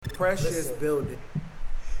precious building.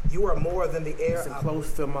 You are more than the air. Listen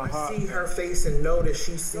close to my heart. I see her face and notice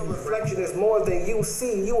she sees. Your reflection is more than you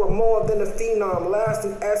see. You are more than a phenom,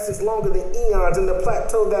 lasting essence longer than eons. In the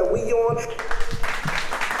plateau that we on.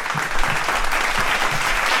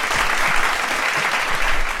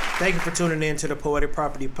 Thank you for tuning in to the Poetic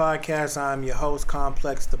Property Podcast. I'm your host,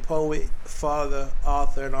 Complex the Poet, father,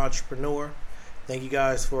 author, and entrepreneur. Thank you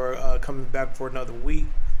guys for coming back for another week.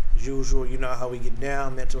 As usual, you know how we get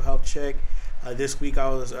down. Mental health check. This week I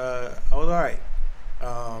was all right.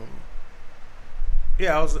 I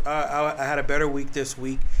had a better week this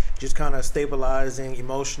week. Just kind of stabilizing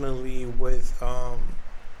emotionally with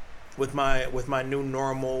my new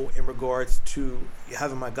normal in regards to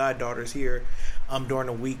having my goddaughters here during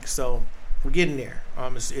the week. So we're getting there.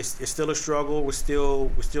 It's still a struggle. We're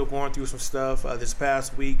still going through some stuff. This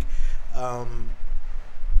past week,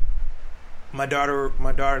 my daughter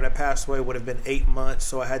that passed away would have been 8 months,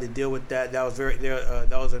 so I had to deal with that. That was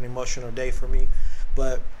an emotional day for me.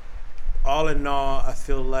 But all in all, I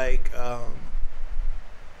feel like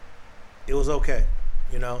it was okay.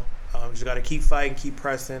 You know, just got to keep fighting, keep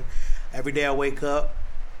pressing. Every day I wake up,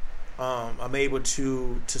 I'm able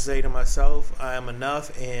to say to myself, I am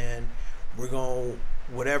enough, and we're going,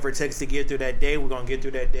 whatever it takes to get through that day, we're going to get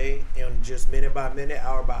through that day. And just minute by minute,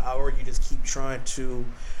 hour by hour, you just keep trying to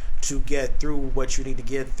get through what you need to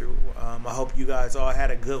get through. I hope you guys all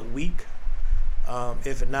had a good week.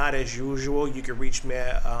 If not, as usual, you can reach me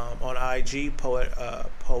on IG,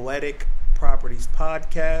 Poetic Properties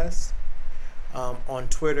Podcast. On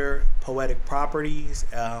Twitter, Poetic Properties.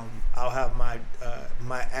 I'll have my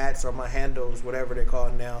ads or my handles, whatever they're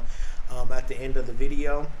called now, at the end of the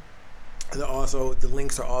video. The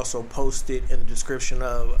links are also posted in the description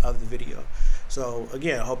of the video. So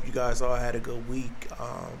again, I hope you guys all had a good week.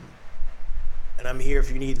 And I'm here if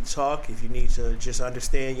you need to talk, if you need to just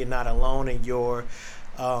understand you're not alone in your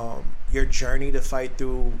journey to fight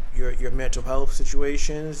through your mental health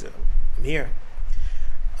situations. I'm here.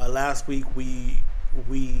 Last week we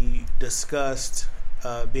discussed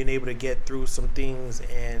being able to get through some things,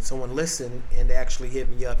 and someone listened and they actually hit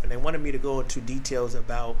me up and they wanted me to go into details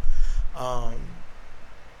about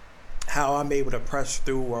how I'm able to press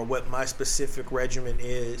through, or what my specific regimen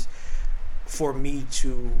is for me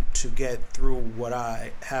to get through what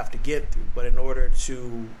I have to get through. But in order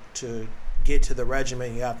to get to the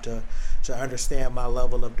regimen, you have to understand my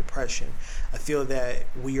level of depression. I feel that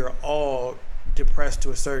we are all depressed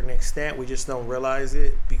to a certain extent. We just don't realize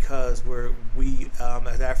it because we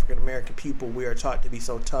as African American people, we are taught to be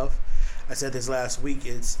so tough. I said this last week.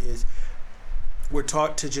 Is we're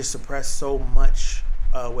taught to just suppress so much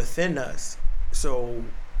within us, so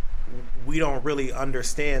we don't really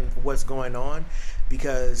understand what's going on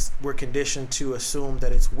because we're conditioned to assume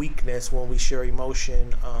that it's weakness when we share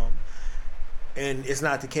emotion, and it's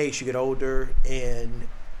not the case. You get older and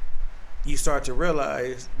you start to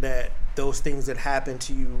realize that those things that happened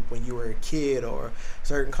to you when you were a kid, or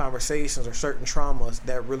certain conversations or certain traumas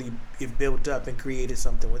that really it built up and created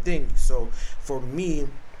something within you. So for me,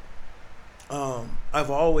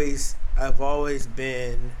 I've always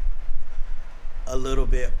been a little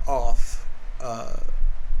bit off,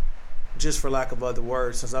 just for lack of other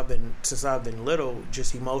words, since I've been little,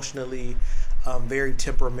 just emotionally, very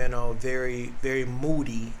temperamental, very, very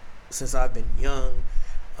moody since I've been young.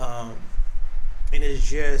 And it's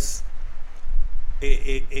just,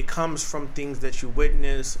 it comes from things that you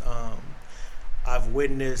witness. I've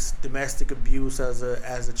witnessed domestic abuse as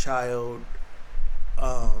a child,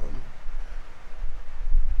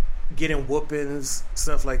 getting whoopings,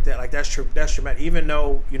 stuff like that. Like that's traumatic. Even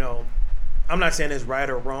though, you know, I'm not saying it's right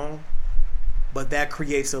or wrong, but that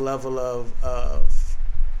creates a level of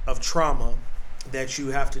trauma that you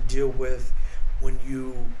have to deal with when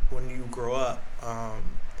you grow up.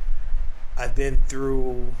 I've been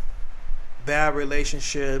through bad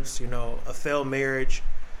relationships, you know, a failed marriage,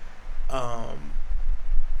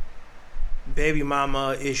 baby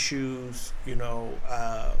mama issues, you know,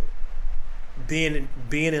 being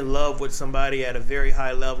in love with somebody at a very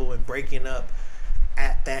high level and breaking up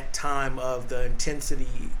at that time of the intensity,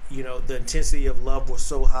 you know, the intensity of love was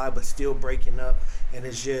so high, but still breaking up. And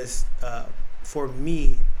it's just, for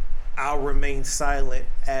me, I'll remain silent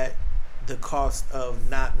at the cost of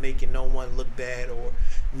not making no one look bad or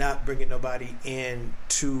not bringing nobody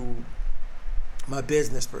into my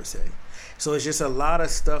business per se. So it's just a lot of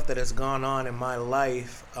stuff that has gone on in my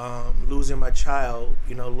life. Losing my child,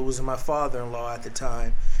 you know, losing my father-in-law at the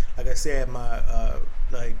time. Like I said, my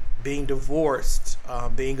like being divorced,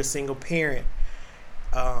 being a single parent,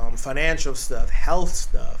 financial stuff, health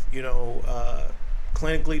stuff, you know,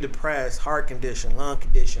 clinically depressed, heart condition, lung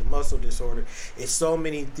condition, muscle disorder. It's so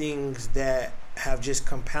many things that have just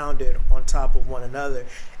compounded on top of one another,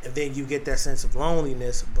 and then you get that sense of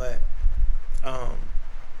loneliness. But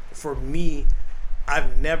for me,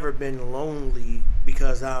 I've never been lonely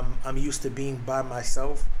because I'm used to being by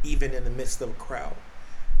myself, even in the midst of a crowd.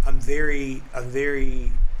 I'm very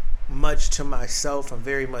much to myself. I'm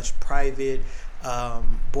very much private,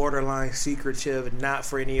 borderline secretive, not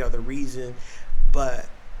for any other reason, but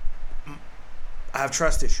I have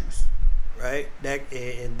trust issues, right?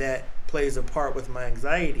 That plays a part with my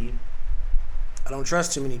anxiety. I don't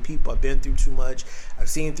trust too many people. I've been through too much. I've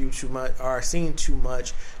seen too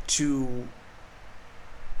much to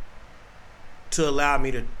allow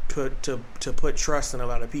me to put trust in a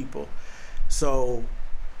lot of people. So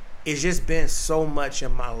it's just been so much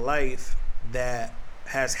in my life that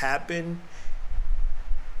has happened,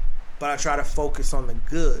 but I try to focus on the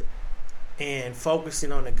good. And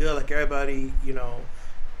focusing on the good, like everybody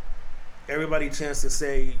tends to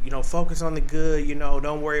say, focus on the good,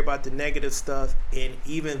 don't worry about the negative stuff. And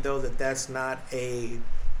even though that's not a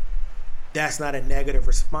negative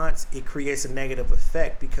response, it creates a negative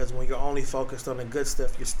effect, because when you're only focused on the good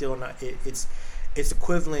stuff, you're still not, it's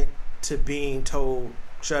equivalent to being told,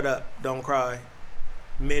 shut up, don't cry,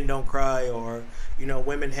 men don't cry, or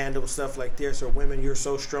women handle stuff like this, or women, you're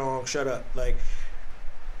so strong, shut up. Like,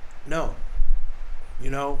 no,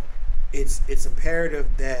 it's imperative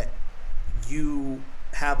that you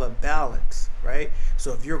have a balance, right?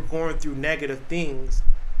 So if you're going through negative things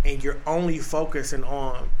and you're only focusing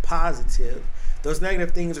on positive, those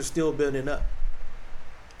negative things are still building up.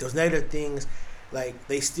 Those negative things, like,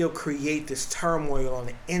 they still create this turmoil on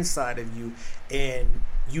the inside of you, and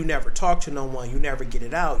you never talk to no one, you never get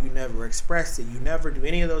it out, you never express it, you never do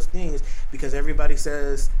any of those things, because everybody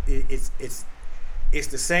says it's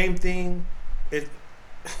the same thing.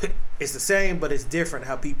 It's the same, but it's different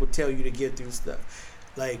how people tell you to get through stuff.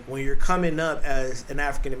 Like, when you're coming up as an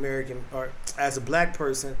African American or as a black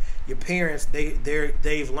person, your parents,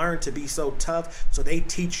 they've learned to be so tough, so they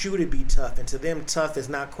teach you to be tough. And to them, tough is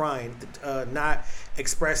not crying, not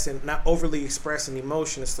overly expressing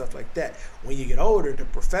emotion and stuff like that. When you get older, the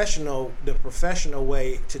professional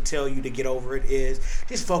way to tell you to get over it is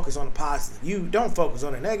just focus on the positive. You don't focus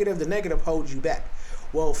on the negative. The negative holds you back.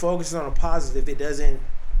 Well, focusing on the positive,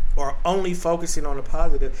 or only focusing on the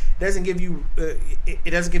positive, doesn't give you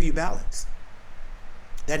balance.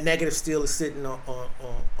 That negative still is sitting on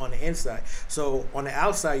the inside. So on the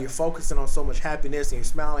outside, you're focusing on so much happiness, and you're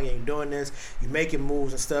smiling, and you're doing this, you're making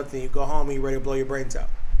moves and stuff, then you go home and you're ready to blow your brains out,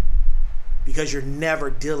 because you're never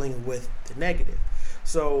dealing with the negative.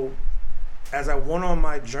 So as I went on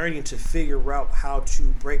my journey to figure out how to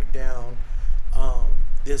break down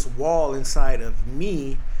this wall inside of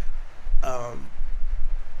me,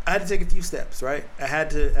 I had to take a few steps, right? I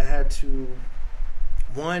had to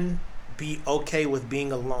one, be okay with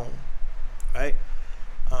being alone, right?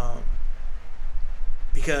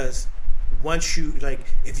 Because once you,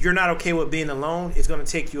 if you're not okay with being alone, it's going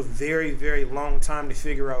to take you a very, very long time to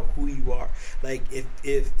figure out who you are. Like,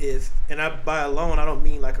 if and by alone, I don't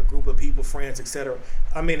mean like a group of people, friends, etc.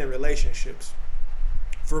 I mean in relationships.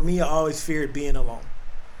 For me, I always feared being alone.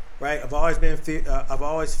 Right, I've always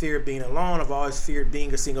feared being alone. I've always feared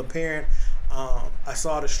being a single parent. I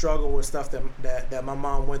saw the struggle with stuff that my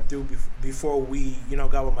mom went through before we,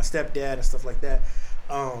 got with my stepdad and stuff like that.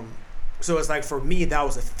 So it's like, for me, that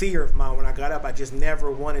was a fear of mine when I got up. I just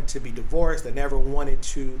never wanted to be divorced. I never wanted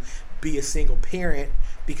to be a single parent,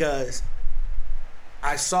 because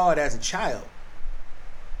I saw it as a child.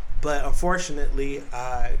 But unfortunately,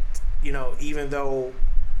 even though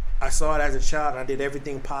I saw it as a child, and I did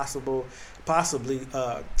everything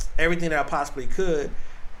everything that I possibly could,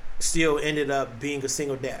 still ended up being a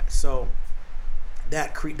single dad. So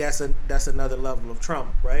that's another level of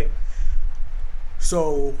trauma, right?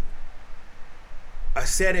 So I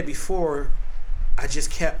said it before, I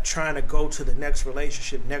just kept trying to go to the next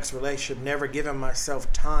relationship, never giving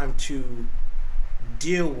myself time to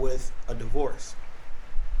deal with a divorce.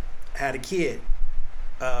 I had a kid.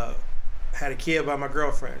 Had a kid by my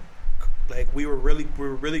girlfriend. Like, we were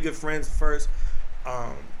really good friends first.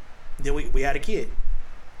 Then we had a kid.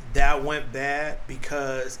 That went bad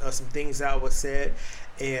because of some things that was said,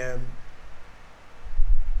 and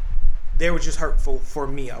they were just hurtful for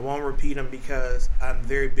me. I won't repeat them because I'm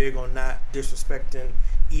very big on not disrespecting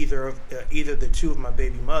either the two of my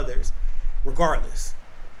baby mothers, regardless.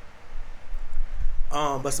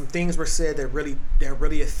 But some things were said that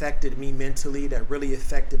really affected me mentally, that really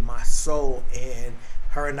affected my soul, and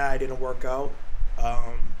her and I didn't work out.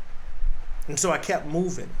 And so I kept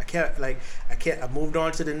moving. I moved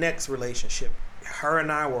on to the next relationship. Her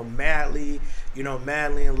and I were madly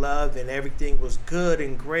in love, and everything was good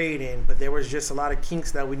and great. But there was just a lot of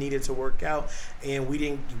kinks that we needed to work out, and we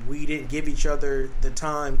didn't give each other the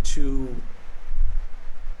time to.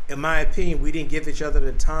 In my opinion, we didn't give each other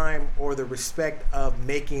the time or the respect of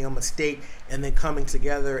making a mistake and then coming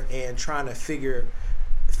together and trying to figure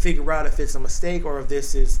out if it's a mistake or if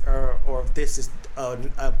this is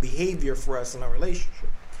a behavior for us in a relationship.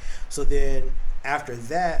 So then after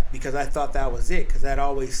that, because I thought that was it, because I'd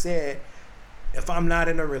always said, if I'm not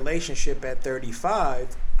in a relationship at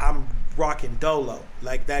 35, I'm rocking dolo.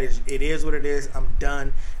 Like it is what it is. I'm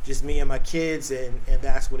done. Just me and my kids, and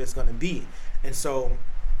that's what it's going to be. And so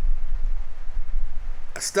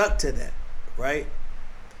I stuck to that, right?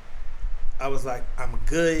 I was like, I'm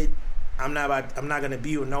good. I'm not going to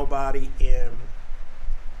be with nobody. And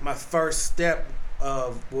my first step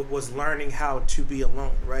was learning how to be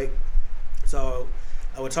alone, right? So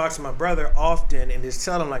I would talk to my brother often and just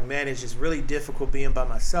tell him, like, man, it's just really difficult being by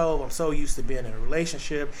myself. I'm so used to being in a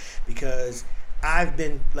relationship because I've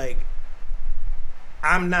been like,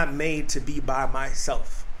 I'm not made to be by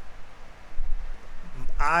myself.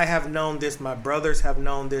 I have known this. My brothers have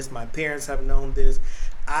known this. My parents have known this.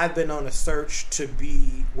 I've been on a search to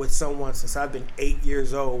be with someone since I've been 8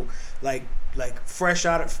 years old, like fresh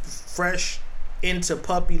into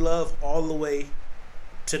puppy love all the way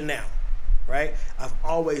to now, right? I've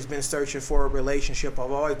always been searching for a relationship.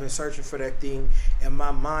 I've always been searching for that thing in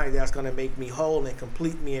my mind that's going to make me whole and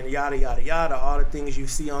complete me and yada yada yada. All the things you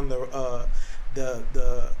see on the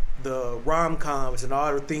rom-coms and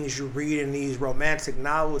all the things you read in these romantic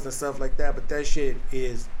novels and stuff like that, but that shit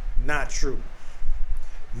is not true.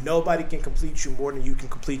 Nobody can complete you more than you can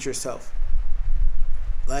complete yourself.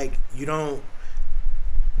 Like, you don't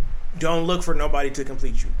look for nobody to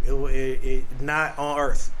complete you. It not on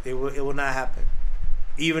earth. It will not happen.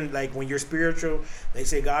 Even like when you're spiritual, they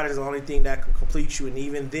say God is the only thing that can complete you, and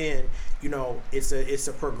even then, it's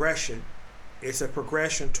a progression. It's a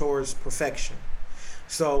progression towards perfection.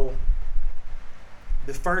 So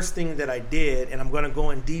the first thing that I did, and I'm going to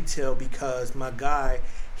go in detail because my guy,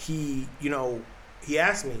 he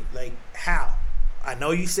asked me, like, how? I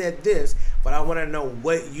know you said this, but I want to know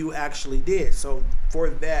what you actually did. So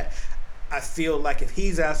for that, I feel like if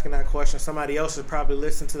he's asking that question, somebody else should probably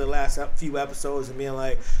listen to the last few episodes and being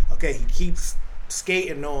like, okay, he keeps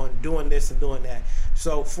skating on doing this and doing that.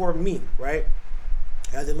 So for me, right,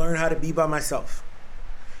 I had to learn how to be by myself.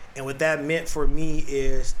 And what that meant for me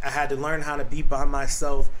is I had to learn how to be by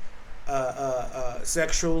myself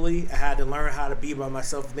sexually. I had to learn how to be by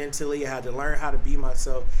myself mentally. I had to learn how to be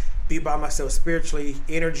by myself spiritually,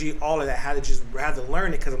 energy, all of that. I had to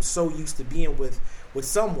learn it because I'm so used to being with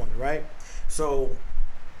someone, right? So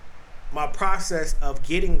my process of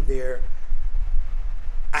getting there,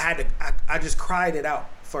 I just cried it out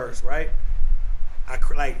first, right?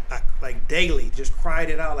 I daily just cried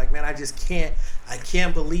it out, like, man, I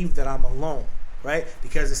can't believe that I'm alone, right?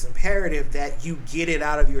 Because it's imperative that you get it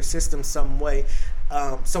out of your system some way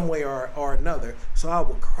or another. So I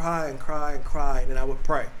would cry and cry and cry, and then I would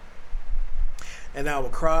pray. And I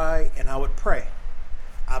would cry and I would pray.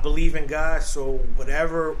 I believe in God, so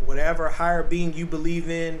whatever higher being you believe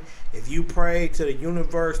in, if you pray to the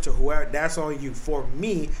universe, to whoever, that's on you. For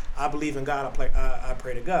me, I believe in God. I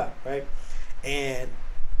pray to God, right? And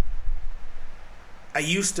I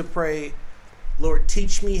used to pray, Lord,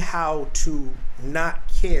 teach me how to not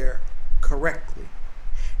care correctly.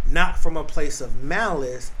 Not from a place of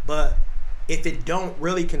malice, but if it don't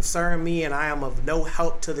really concern me and I am of no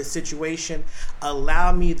help to the situation,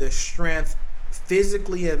 allow me the strength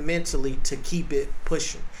physically and mentally to keep it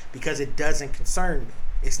pushing, because it doesn't concern me.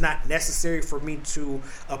 It's not necessary for me to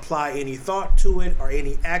apply any thought to it or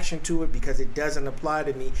any action to it because it doesn't apply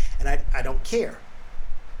to me, and I don't care.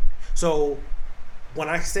 So when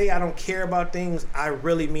I say I don't care about things, I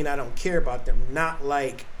really mean I don't care about them. Not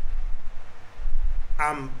like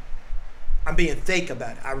I'm being fake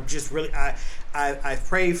about it. I'm just really I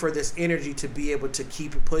pray for this energy to be able to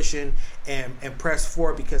keep it pushing and press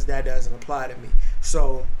forward, because that doesn't apply to me.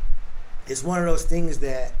 So it's one of those things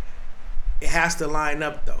that it has to line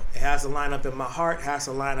up, though. It has to line up in my heart. It has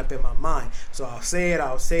to line up in my mind. So I'll say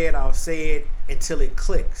it until it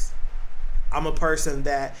clicks. I'm a person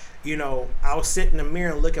that, I'll sit in the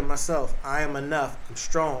mirror and look at myself. I am enough. I'm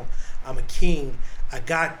strong. I'm a king. I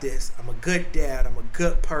got this. I'm a good dad. I'm a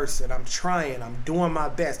good person. I'm trying. I'm doing my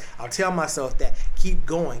best. I'll tell myself that. Keep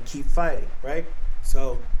going. Keep fighting, right?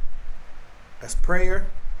 So that's prayer.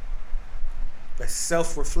 That's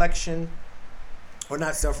self-reflection. Or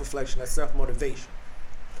not self-reflection. That's self-motivation.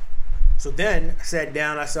 So then I sat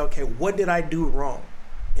down. I said, okay, what did I do wrong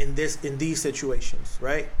in these situations,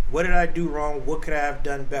 right? What did I do wrong? What could I have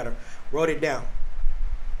done better? Wrote it down.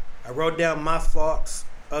 I wrote down my faults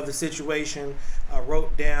of the situation. I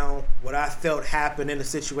wrote down what I felt happened in the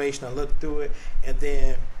situation. I looked through it, and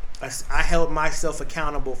then I held myself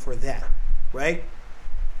accountable for that, right?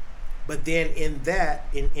 But then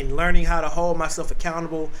in learning how to hold myself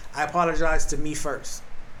accountable, I apologized to me first.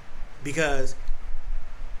 Because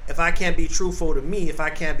if I can't be truthful to me, if I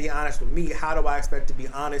can't be honest with me, how do I expect to be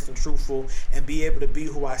honest and truthful and be able to be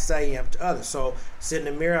who I say I am to others? So sit in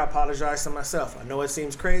the mirror, I apologize to myself. I know it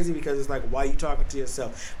seems crazy because it's like, why are you talking to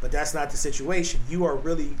yourself? But that's not the situation. You are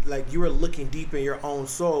really you are looking deep in your own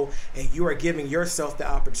soul, and you are giving yourself the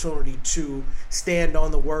opportunity to stand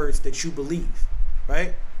on the words that you believe,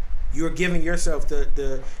 right? You're giving yourself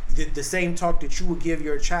the same talk that you would give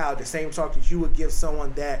your child, the same talk that you would give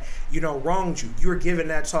someone that, wronged you. You're giving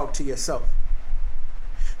that talk to yourself.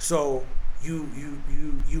 So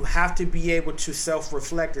you have to be able to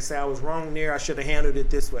self-reflect and say, I was wrong there. I should have handled it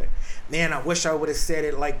this way. Man, I wish I would have said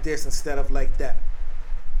it like this instead of like that.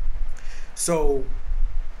 So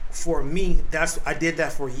for me, I did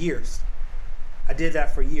that for years.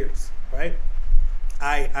 Right?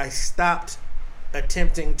 I stopped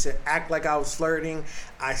attempting to act like I was flirting.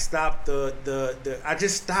 I stopped I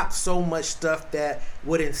just stopped so much stuff that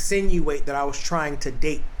would insinuate that I was trying to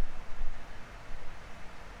date.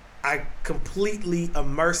 I completely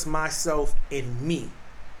immersed myself in me.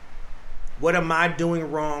 What am I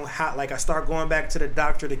doing wrong? I start going back to the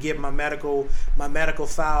doctor to get my medical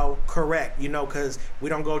file correct, because we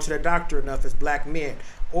don't go to the doctor enough as black men,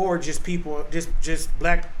 or just people, just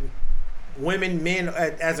black women, men,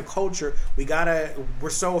 as a culture. We're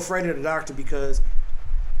so afraid of the doctor because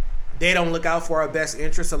they don't look out for our best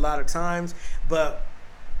interests a lot of times. But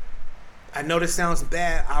I know this sounds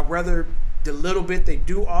bad. I'd rather the little bit they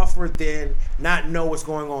do offer than not know what's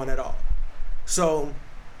going on at all. So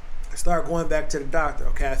I started going back to the doctor.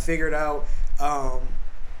 Okay, I figured out I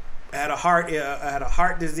had a heart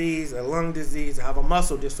disease, a lung disease, I have a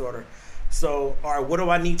muscle disorder. So, all right, what do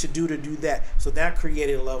I need to do that? So that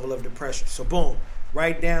created a level of depression. So boom,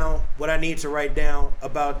 write down what I need to write down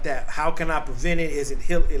about that. How can I prevent it? Is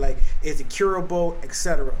it curable,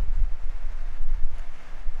 etc.?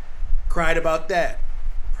 Cried about that.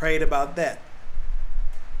 Prayed about that.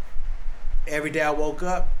 Every day I woke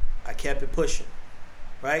up, I kept it pushing,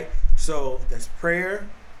 right? So that's prayer,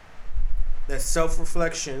 that's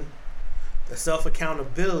self-reflection, that's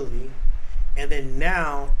self-accountability, and then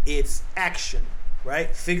now it's action,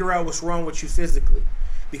 right? Figure out what's wrong with you physically,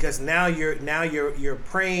 because now you're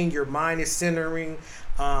praying, your mind is centering.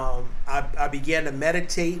 I began to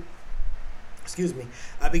meditate.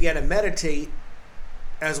 I began to meditate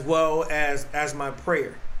as well as my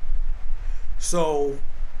prayer. So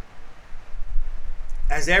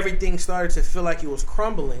as everything started to feel like it was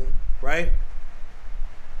crumbling, right?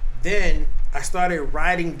 Then I started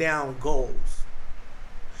writing down goals.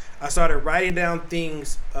 I started writing down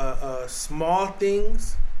things, small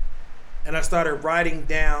things, and I started writing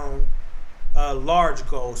down large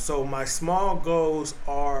goals. So my small goals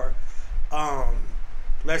are,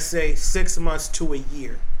 let's say 6 months to a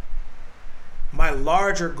year. My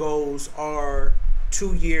larger goals are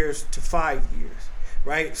 2 years to 5 years,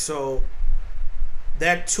 right? So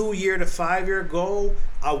that 2 year to 5 year goal,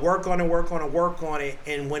 I work on it.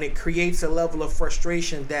 And when it creates a level of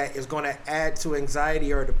frustration that is going to add to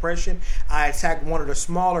anxiety or depression, I attack one of the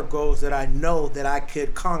smaller goals that I know that I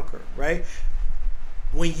could conquer, right?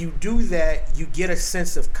 When you do that, you get a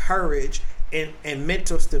sense of courage and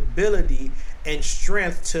mental stability and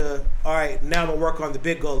strength to, all right, now I'm going to work on the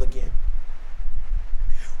big goal again.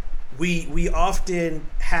 We often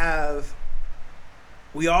have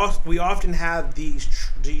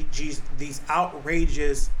these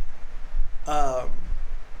outrageous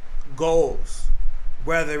goals,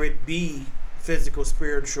 whether it be physical,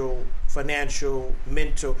 spiritual, financial,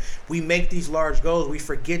 mental. We make these large goals. We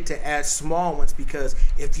forget to add small ones, because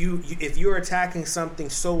if you're attacking something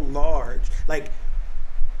so large, like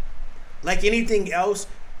anything else,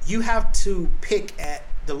 you have to pick at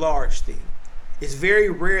the large thing. It's very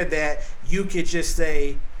rare that you could just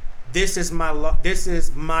say, this is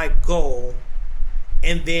my goal,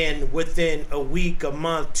 and then within a week, a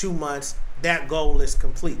month, 2 months, that goal is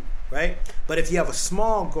complete, right? But if you have a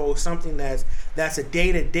small goal, something that's a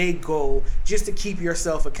day-to-day goal, just to keep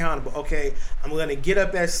yourself accountable. Okay, I'm going to get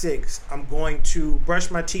up at 6. I'm going to brush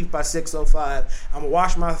my teeth by 6:05. I'm going to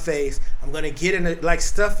wash my face. I'm going to get in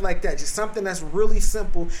stuff like that. Just something that's really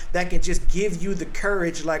simple that can just give you the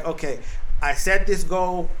courage. Like, okay, I set this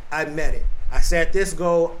goal, I met it. I set this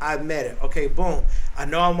goal, I met it. Okay, boom. I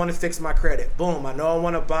know I want to fix my credit. Boom. I know I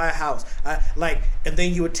want to buy a house. And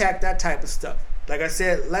then you attack that type of stuff. Like I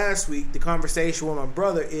said last week, the conversation with my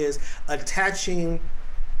brother is attaching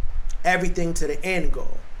everything to the end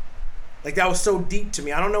goal. Like, that was so deep to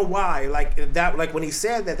me. I don't know why. Like when he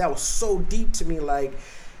said that was so deep to me. Like,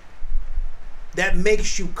 that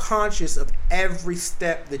makes you conscious of every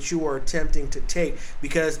step that you are attempting to take,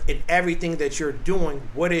 because in everything that you're doing,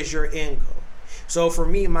 what is your end goal? So for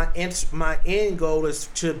me, my end goal is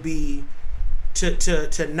to be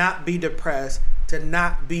to not be depressed, to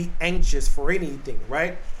not be anxious for anything,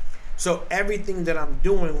 right? So everything that I'm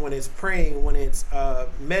doing, when it's praying, when it's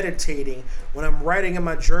meditating, when I'm writing in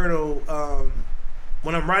my journal,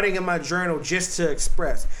 just to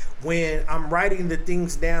express, when I'm writing the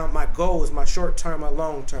things down, my goals, my short term, my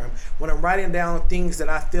long term, when I'm writing down things that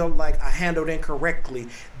I feel like I handled incorrectly,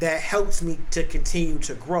 that helps me to continue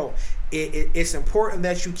to grow. It's important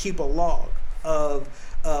that you keep a log of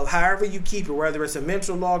however you keep it, whether it's a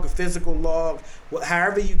mental log, a physical log,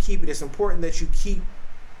 however you keep it. It's important that you keep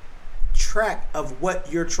track of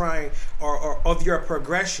what you're trying, or of your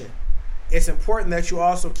progression. It's important that you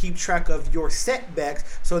also keep track of your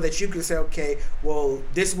setbacks, so that you can say, okay, well,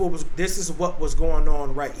 this is what was going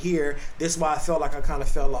on right here. This is why I felt like I kind of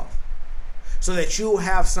fell off. So that you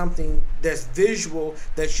have something that's visual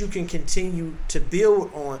that you can continue to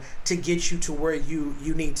build on to get you to where you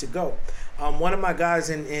need to go. One of my guys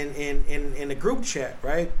in the group chat,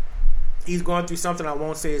 right? He's going through something. I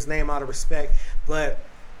won't say his name out of respect, but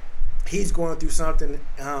he's going through something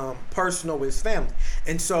personal with his family.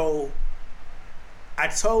 And so I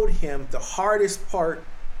told him the hardest part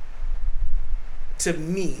to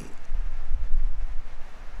me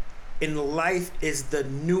in life is the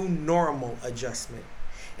new normal adjustment.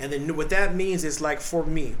 And then what that means is, like, for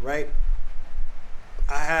me, right?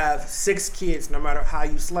 I have 6 kids, no matter how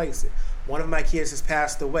you slice it. One of my kids has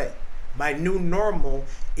passed away. My new normal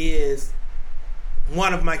is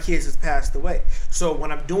one of my kids has passed away. So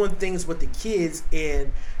when I'm doing things with the kids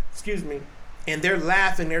and they're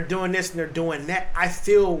laughing, they're doing this and they're doing that, I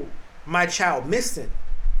feel my child missing.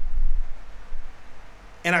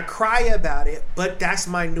 And I cry about it, but that's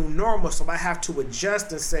my new normal. So I have to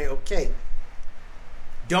adjust and say, okay,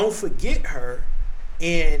 don't forget her.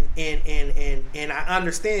 And I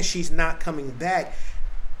understand she's not coming back.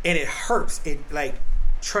 And it hurts.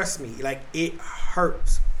 Trust me, it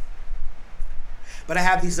hurts. But I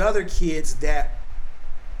have these other kids that,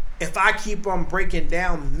 if I keep on breaking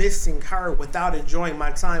down, missing her without enjoying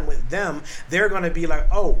my time with them, they're going to be like,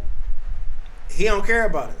 oh, he don't care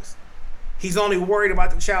about us. He's only worried about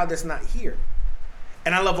the child that's not here.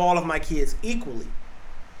 And I love all of my kids equally.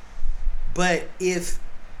 But if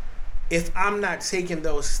I'm not taking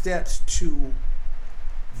those steps to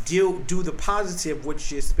do the positive,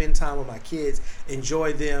 which is spend time with my kids,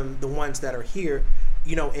 enjoy them, the ones that are here,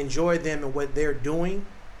 enjoy them and what they're doing.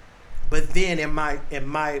 But then in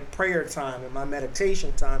my prayer time, in my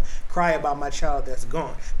meditation time, cry about my child that's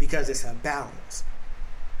gone, because it's a balance.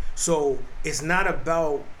 So it's not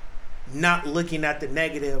about not looking at the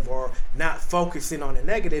negative or not focusing on the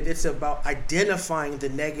negative. It's about identifying the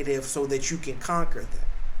negative so that you can conquer that.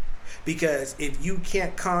 Because if you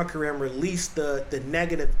can't conquer and release the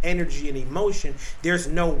negative energy and emotion, there's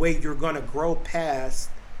no way you're going to grow past,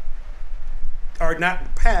 or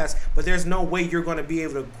not past, but there's no way you're going to be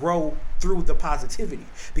able to grow through the positivity,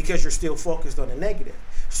 because you're still focused on the negative.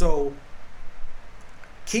 So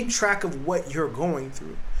keep track of what you're going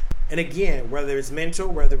through. And again, whether it's mental,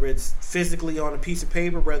 whether it's physically on a piece of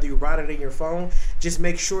paper, whether you write it in your phone, just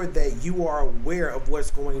make sure that you are aware of what's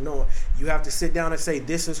going on. You have to sit down and say,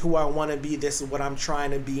 this is who I want to be. This is what I'm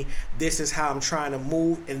trying to be. This is how I'm trying to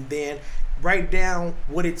move. And then write down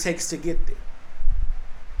what it takes to get there.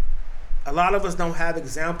 A lot of us don't have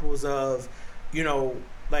examples of, a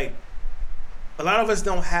lot of us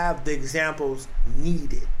don't have the examples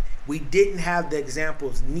needed. We didn't have the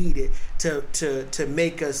examples needed to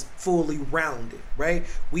make us fully rounded, right?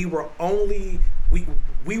 We were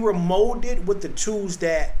molded with the tools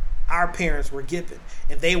that our parents were given,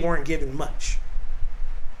 and they weren't given much.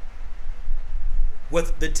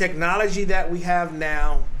 With the technology that we have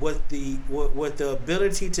now, with the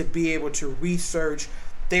ability to be able to research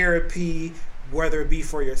therapy, whether it be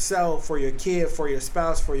for yourself, for your kid, for your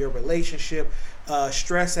spouse, for your relationship,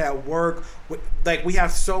 stress at work. We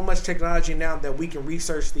have so much technology now that we can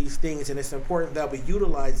research these things, and it's important that we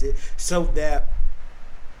utilize it so that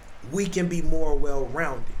we can be more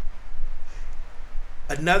well-rounded.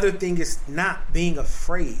 Another thing is not being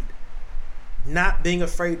afraid. Not being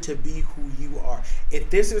afraid to be who you are.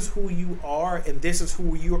 If this is who you are and this is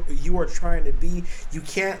who you are trying to be, you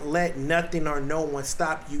can't let nothing or no one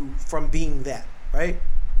stop you from being that, right?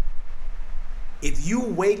 If you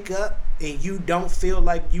wake up and you don't feel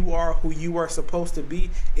like you are who you are supposed to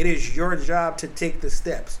be, it is your job to take the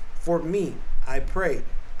steps. For me, I pray,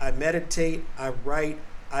 I meditate, I write,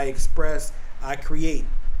 I express, I create.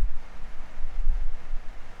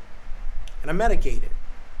 And I'm medicated.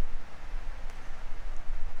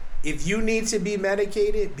 If you need to be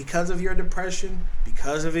medicated because of your depression,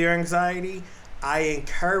 because of your anxiety, I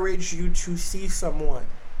encourage you to see someone.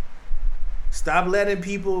 Stop letting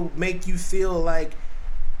people make you feel like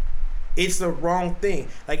it's the wrong thing.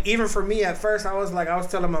 Like, even for me at first, I was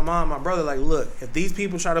telling my mom, my brother, like, look, if these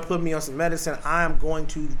people try to put me on some medicine, I am going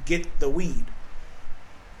to get the weed.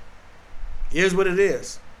 Here's what it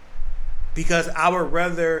is. Because I would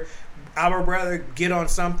rather get on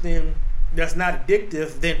something that's not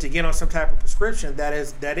addictive than to get on some type of prescription that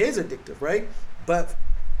is addictive, right? But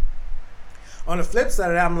on the flip side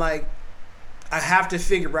of that, I'm like, I have to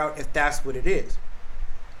figure out if that's what it is.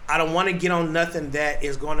 I don't want to get on nothing that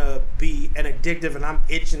is going to be an addictive and I'm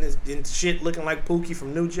itching and shit looking like Pookie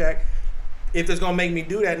from New Jack. If it's going to make me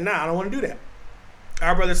do that, I don't want to do that.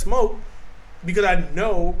 I'd rather smoke because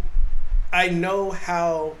I know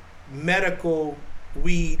how medical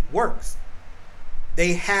weed works.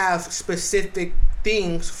 They have specific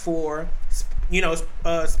things for,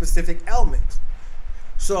 specific ailments.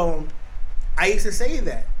 So I used to say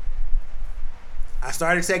that. I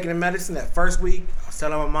started taking the medicine that first week. I was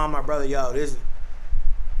telling my mom, my brother,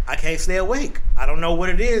 I can't stay awake. I don't know what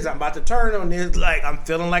it is. I'm about to turn on this. Like, I'm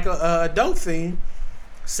feeling like a dope fiend.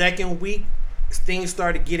 Second week, things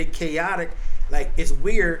started getting chaotic. Like, it's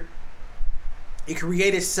weird. It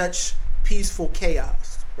created such peaceful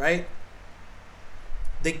chaos, right?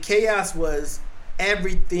 The chaos was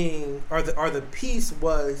everything, or the peace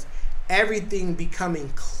was everything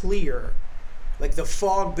becoming clear. Like the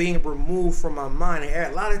fog being removed from my mind.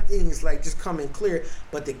 And a lot of things like just coming clear.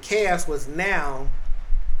 But the chaos was now,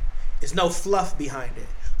 there's no fluff behind it.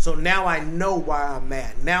 So now I know why I'm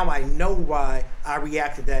mad. Now I know why I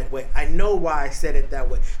reacted that way. I know why I said it that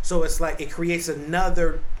way. So it's like it creates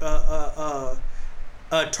another a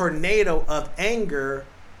tornado of anger.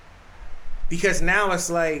 Because now it's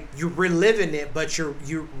like you're reliving it, but you're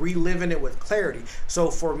reliving it with clarity.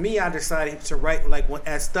 So for me, I decided to write, like,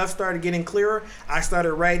 as stuff started getting clearer, I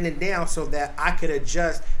started writing it down so that I could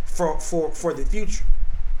adjust for the future.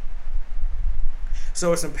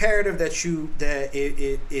 So it's imperative that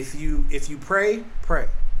if you pray.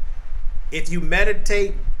 If you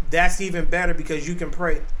meditate, that's even better because you can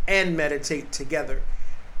pray and meditate together.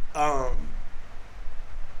 Hold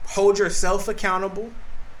yourself accountable.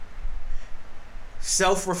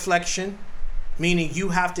 Self-reflection, meaning you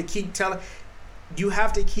have to keep telling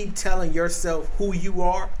yourself who you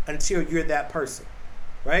are until you're that person,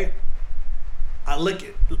 right?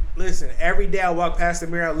 Listen, every day I walk past the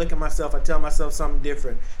mirror, I look at myself, I tell myself something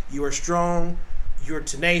different. You are strong, you're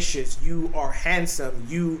tenacious, you are handsome,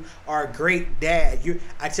 you are a great dad.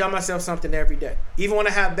 I tell myself something every day. Even when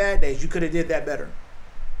I have bad days, you could have did that better.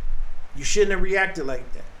 You shouldn't have reacted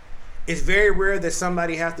like that. It's very rare that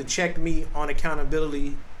somebody has to check me on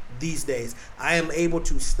accountability these days. I am able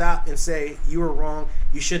to stop and say, you were wrong,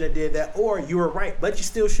 you shouldn't have did that, or you were right, but you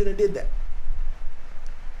still shouldn't have did that.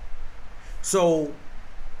 So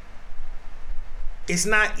it's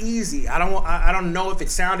not easy. I don't know if it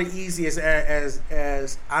sounded easy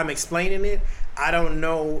as I'm explaining it. I don't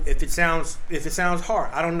know if it sounds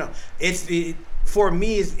hard. I don't know. For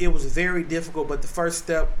me, it was very difficult, but the first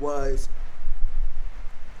step was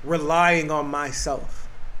relying on myself,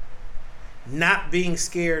 not being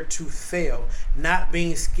scared to fail, not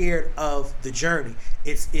being scared of the journey.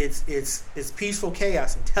 It's peaceful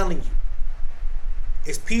chaos. I'm telling you,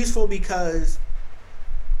 it's peaceful because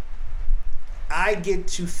I get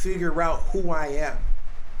to figure out who I am.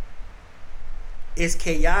 It's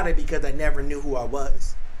chaotic because I never knew who I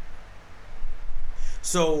was.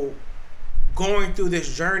 So going through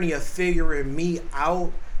this journey of figuring me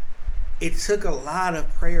out, it took a lot of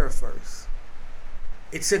prayer first.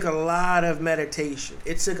 It took a lot of meditation.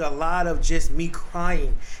 It took a lot of just me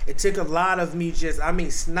crying. It took a lot of me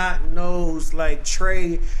snot nose like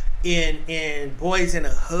Trey in Boys in the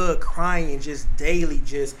Hood, crying just daily,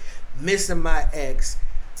 just missing my ex,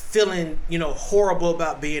 feeling horrible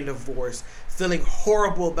about being divorced, feeling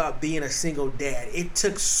horrible about being a single dad. It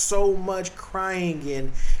took so much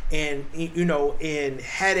crying and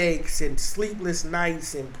headaches and sleepless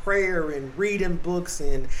nights and prayer and reading books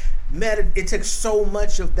and it took so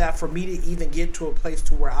much of that for me to even get to a place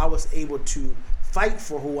to where I was able to fight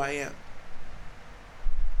for who I am.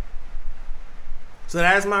 So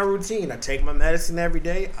that's my routine. I take my medicine every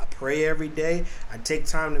day. I pray every day. I take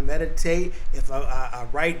time to meditate. If I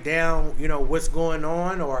write down, what's going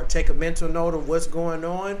on, or I take a mental note of what's going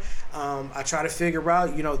on, I try to figure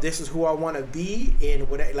out, this is who I want to be, and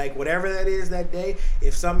whatever that is that day.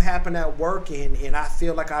 If something happened at work and I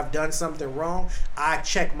feel like I've done something wrong, I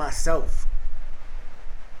check myself.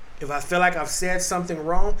 If I feel like I've said something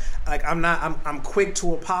wrong, I'm quick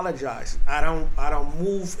to apologize. I don't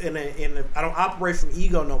move I don't operate from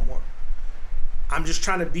ego no more. I'm just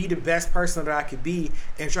trying to be the best person that I could be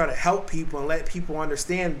and try to help people and let people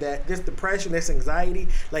understand that this depression, this anxiety,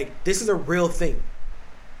 this is a real thing.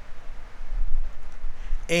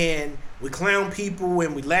 And we clown people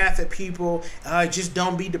and we laugh at people. Just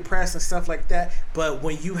don't be depressed and stuff like that. But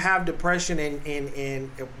when you have depression and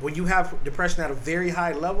when you have depression at a very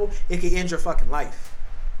high level, it can end your fucking life.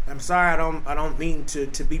 I'm sorry, I don't mean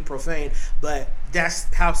to be profane, but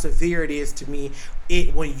that's how severe it is to me.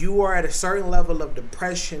 When you are at a certain level of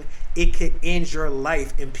depression, it could end your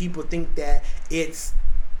life, and people think that it's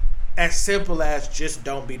as simple as just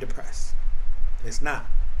don't be depressed. It's not.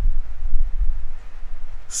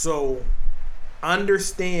 So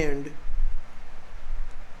understand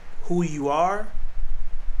who you are,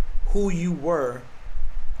 who you were,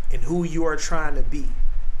 and who you are trying to be.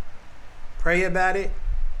 Pray about it,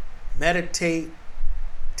 meditate,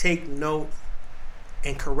 take note,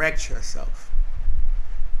 and correct yourself.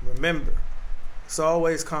 Remember, it's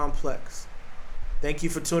always complex. Thank you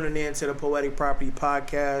for tuning in to the Poetic Property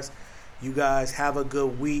Podcast. You guys have a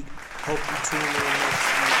good week. Hope you tune in next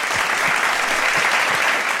week.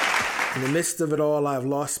 In the midst of it all, I've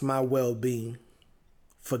lost my well-being,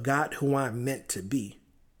 forgot who I'm meant to be.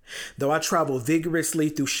 Though I travel vigorously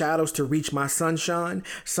through shadows to reach my sunshine,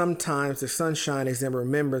 sometimes the sunshine is in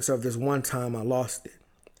remembrance of this one time I lost it.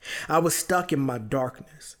 I was stuck in my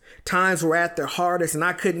darkness. Times were at their hardest and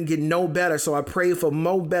I couldn't get no better, so I prayed for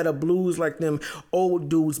more better blues like them old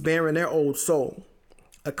dudes bearing their old soul.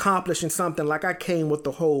 Accomplishing something like I came with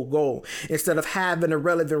the whole goal. Instead of having a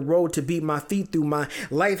relevant road to beat my feet through, my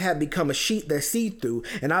life had become a sheet that see through.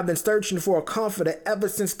 And I've been searching for a comforter ever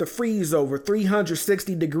since the freeze over.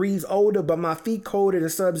 360 degrees older, but my feet coated in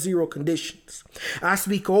sub-zero conditions. I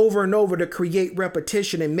speak over and over to create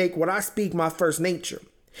repetition and make what I speak my first nature.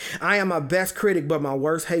 I am my best critic, but my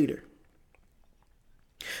worst hater.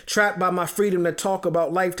 Trapped by my freedom to talk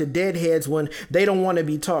about life to deadheads when they don't want to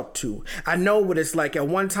be talked to. I know what it's like. At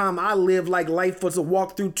one time I lived like life was a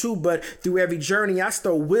walkthrough too, but through every journey I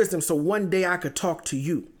stole wisdom so one day I could talk to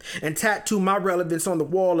you and tattoo my relevance on the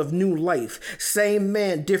wall of new life. Same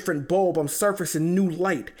man, different bulb, I'm surfacing new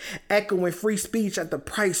light, echoing free speech at the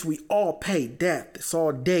price we all pay, death. It's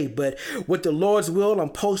all day, but with the Lord's will I'm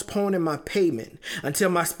postponing my payment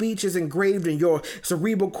until my speech is engraved in your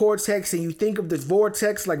cerebral cortex and you think of this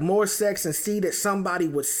vortex like more sex and see that somebody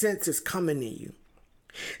with sense is coming in you.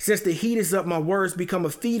 Since the heat is up, my words become a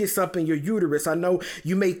fetus up in your uterus. I know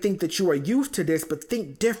you may think that you are used to this, but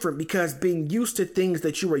think different, because being used to things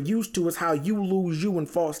that you are used to is how you lose you in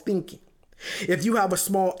false thinking. If you have a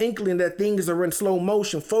small inkling that things are in slow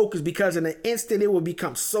motion, focus, because in an instant it will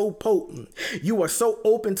become so potent. You are so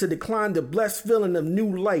open to decline the blessed feeling of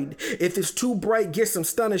new light. If it's too bright, get some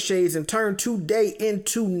stunner shades and turn today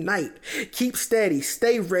into night. Keep steady,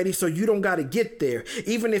 stay ready so you don't gotta get there.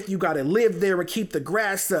 Even if you gotta live there and keep the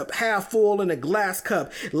grass up, half full in a glass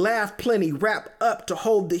cup. Laugh plenty, wrap up to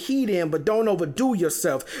hold the heat in, but don't overdo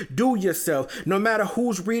yourself. Do yourself. No matter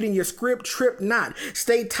who's reading your script, trip not.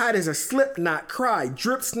 Stay tight as a slip not, cry,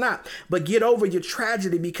 drips not, but get over your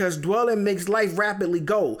tragedy, because dwelling makes life rapidly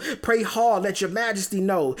go. Pray hard, let your majesty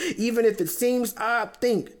know. Even if it seems odd,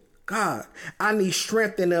 think, God, I need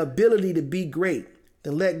strength and the ability to be great.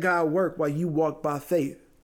 Then let God work while you walk by faith.